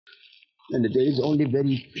and there is only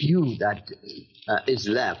very few that is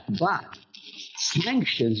left. But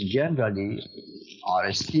sanctions generally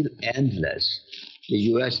are still endless. The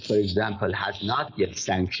U.S., for example, has not yet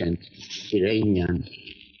sanctioned Iranian,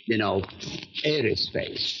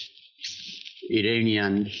 airspace,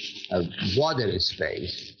 Iranian water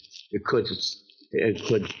space. It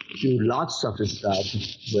could do lots of stuff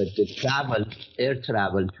with the air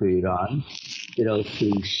travel to Iran,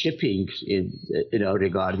 through shipping,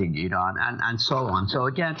 regarding Iran, and so on. So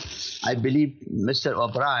again, I believe Mr.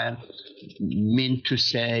 O'Brien meant to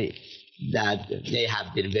say that they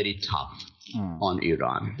have been very tough on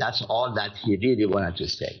Iran. That's all that he really wanted to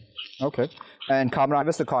say. Okay. And Kamran, give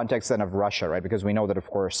us the context then of Russia, right? Because we know that, of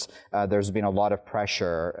course, there's been a lot of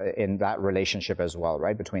pressure in that relationship as well,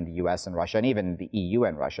 right? Between the US and Russia, and even the EU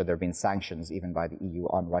and Russia. There have been sanctions even by the EU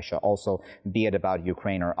on Russia also, be it about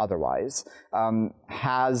Ukraine or otherwise.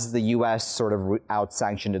 Has the US sort of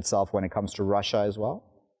out-sanctioned itself when it comes to Russia as well?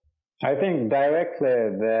 I think directly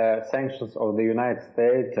the sanctions of the United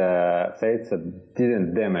States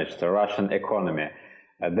didn't damage the Russian economy.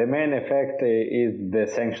 The main effect is the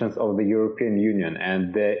sanctions of the European Union,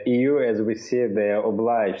 and the EU, as we see, they are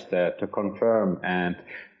obliged to confirm and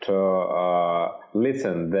to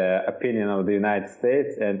listen the opinion of the United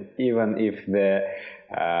States. And even if the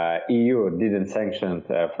EU didn't sanction,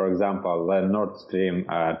 for example, the Nord Stream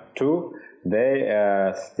 2,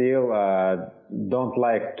 they still don't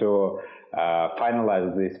like to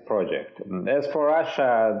finalize this project. As for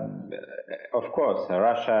Russia, of course, for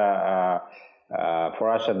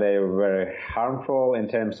Russia, they were very harmful in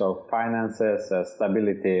terms of finances,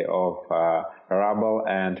 stability of ruble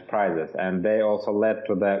and prices. And they also led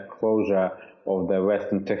to the closure of the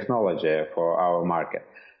Western technology for our market.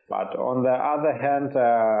 But on the other hand,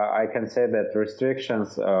 I can say that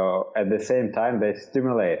restrictions, at the same time, they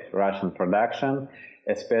stimulate Russian production,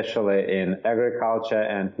 especially in agriculture.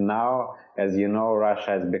 And now, as you know,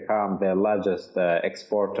 Russia has become the largest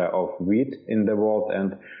exporter of wheat in the world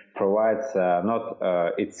and provides not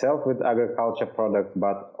itself with agriculture products,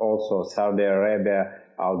 but also Saudi Arabia,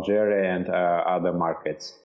 Algeria, and other markets.